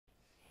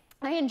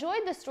I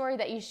enjoyed the story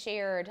that you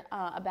shared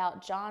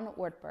about John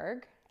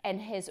Ortberg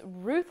and his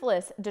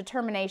ruthless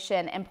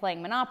determination in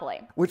playing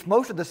Monopoly. Which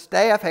most of the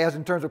staff has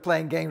in terms of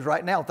playing games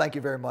right now. Thank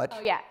you very much.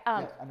 Oh, yeah.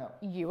 Yes, I know.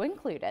 You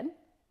included.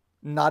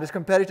 Not as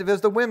competitive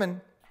as the women.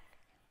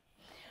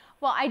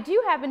 Well, I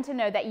do happen to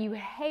know that you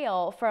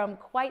hail from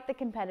quite the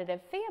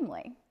competitive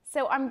family.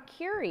 So I'm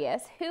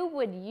curious, who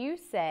would you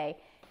say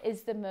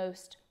is the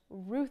most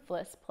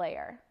ruthless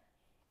player?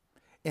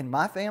 In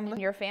my family? In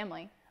your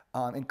family.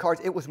 In cards,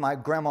 it was my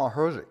grandma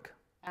Herzig.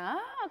 Ah,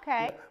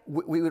 okay.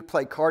 We would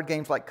play card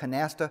games like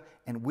canasta,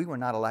 and we were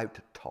not allowed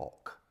to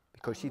talk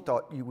because she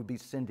thought you would be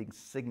sending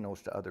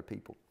signals to other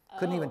people.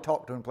 Couldn't even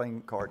talk to them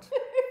playing cards.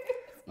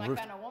 It's my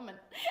kind of woman.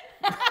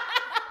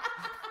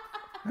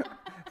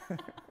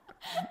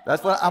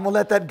 That's what I'm gonna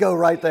let that go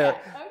right there.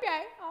 Yeah,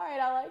 okay, all right,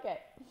 I like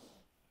it.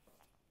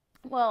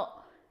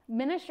 Well,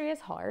 ministry is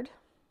hard.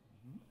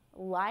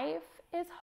 Life is